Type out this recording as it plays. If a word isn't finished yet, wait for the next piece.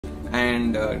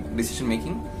and decision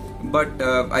making. But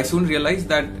I soon realized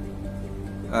that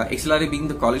XLRI being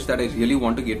the college that I really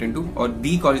want to get into, or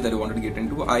the college that I wanted to get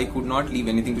into, I could not leave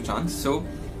anything to chance. So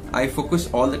I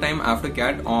focused all the time after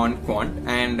CAT on Quant,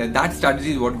 and that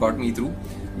strategy is what got me through,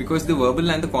 because the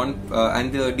verbal and the Quant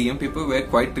and the DM paper were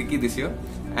quite tricky this year,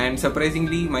 and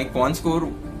surprisingly my Quant score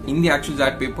in the actual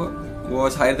XAT paper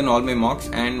was higher than all my mocks,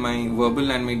 and my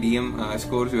verbal and my DM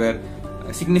scores were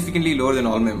significantly lower than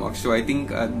all my mocks. So I think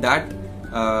that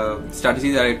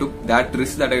strategy that I took, that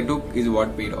risk that I took, is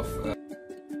what paid off.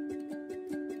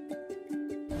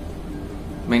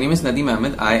 My name is Nadeem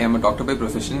Ahmed. I am a doctor by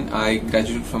profession. I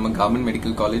graduated from a government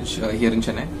medical college here in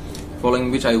Chennai, following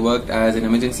which I worked as an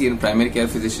emergency and primary care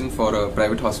physician for a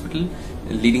private hospital,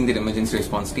 leading the emergency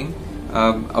response team.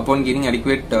 Upon gaining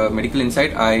adequate medical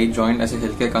insight, I joined as a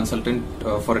healthcare consultant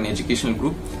for an educational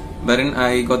group, wherein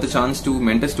I got the chance to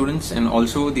mentor students and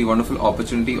also the wonderful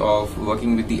opportunity of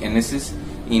working with the NSS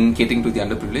in catering to the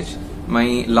underprivileged.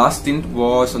 My last stint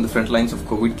was on the front lines of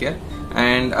COVID care,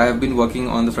 and I have been working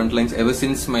on the front lines ever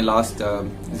since my last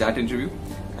XAT interview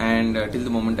and till the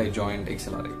moment I joined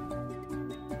XLRI.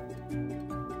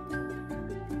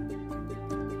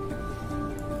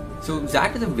 So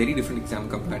XAT is a very different exam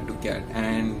compared to CAT,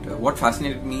 and what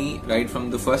fascinated me right from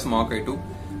the first mock I took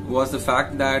was the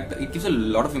fact that it gives a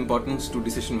lot of importance to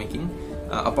decision making.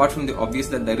 Apart from the obvious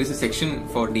that there is a section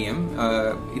for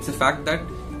DM, it's the fact that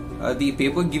the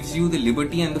paper gives you the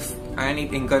liberty and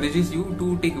it encourages you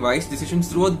to take wise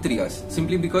decisions throughout the 3 hours,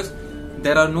 simply because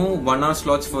there are no 1 hour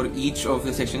slots for each of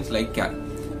the sessions like CAT.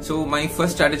 So my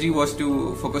first strategy was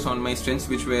to focus on my strengths,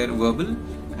 which were verbal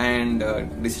and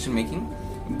decision making.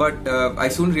 But I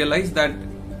soon realized that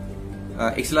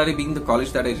XLRI being the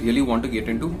college that I really want to get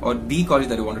into, or the college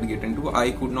that I wanted to get into,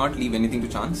 I could not leave anything to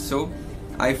chance. So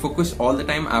I focused all the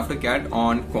time after CAT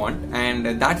on Quant, and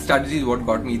that strategy is what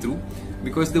got me through,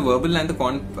 because the verbal and the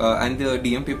Quant and the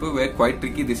DM paper were quite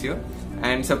tricky this year,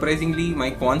 and surprisingly my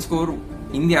Quant score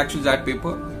in the actual XAT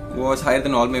paper was higher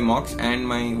than all my mocks, and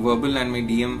my verbal and my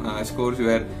DM scores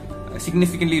were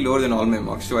significantly lower than all my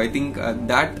mocks. So I think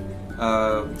that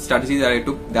strategy that I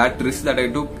took, that risk that I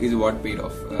took, is what paid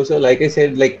off. So like I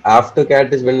said, like after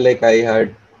CAT is when like I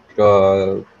had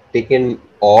taken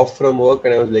off from work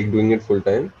and I was like doing it full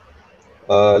time.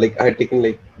 Like I had taken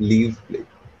like leave, like,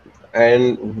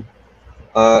 and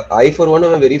I for one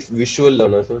am a very visual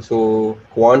learner. So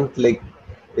Quant, like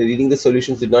reading the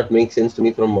solutions did not make sense to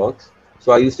me from mocks.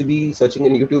 So I used to be searching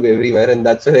on YouTube everywhere, and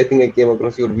that's where I think I came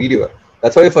across your video.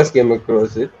 That's how I first came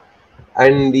across it.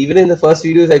 And even in the first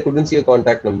videos, I couldn't see a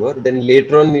contact number. Then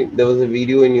later on, there was a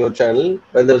video in your channel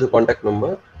where there was a contact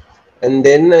number. And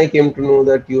then I came to know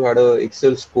that you had a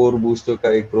Excel score booster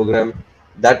program.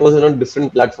 That was on a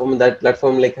different platform. That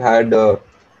platform like had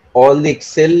all the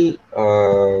Excel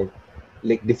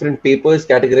like different papers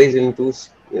categorized into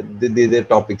their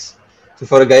topics. So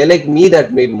for a guy like me,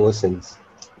 that made more sense,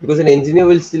 because an engineer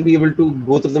will still be able to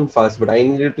go through them fast, but I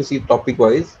needed to see topic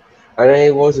wise, and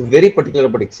I was very particular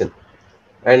about Excel.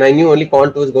 And I knew only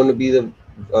Quant was going to be the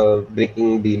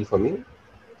breaking deal for me.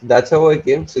 That's how I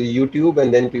came. So YouTube,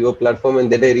 and then to your platform,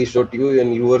 and then I reached out to you,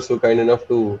 and you were so kind enough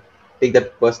to take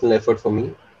that personal effort for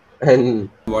me. And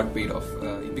what paid off,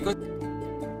 because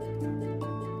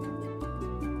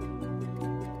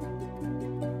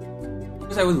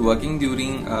I was working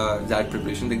during that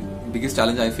preparation, the biggest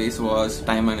challenge I faced was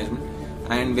time management.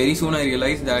 And very soon I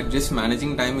realized that just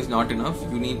managing time is not enough.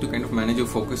 You need to kind of manage your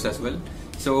focus as well.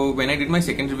 So when I did my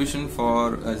second revision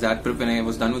for XAT prep, when I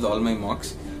was done with all my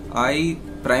mocks, I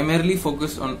primarily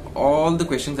focused on all the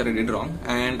questions that I did wrong,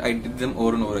 and I did them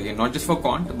over and over again, not just for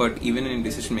Quant, but even in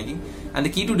decision making. And the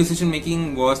key to decision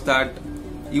making was that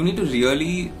you need to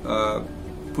really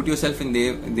put yourself in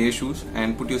their shoes,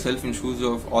 and put yourself in shoes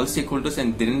of all stakeholders,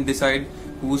 and then decide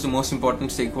who's the most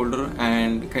important stakeholder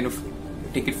and kind of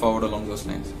take it forward along those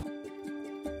lines.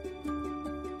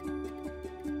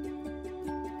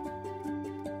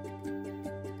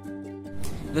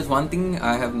 There's one thing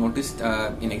I have noticed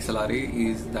in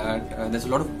XLRI is that there's a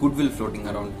lot of goodwill floating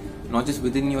around, not just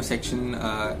within your section,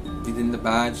 within the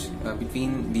batch,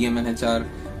 between DM and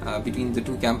HR, between the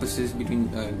two campuses, between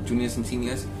juniors and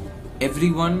seniors.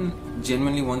 Everyone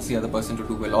genuinely wants the other person to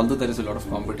do well, although there is a lot of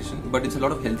competition, but it's a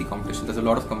lot of healthy competition. There's a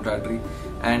lot of camaraderie,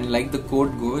 and like the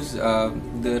quote goes,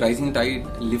 the rising tide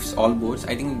lifts all boats.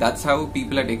 I think that's how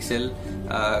people at Excel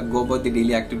go about their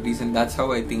daily activities, and that's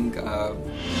how I think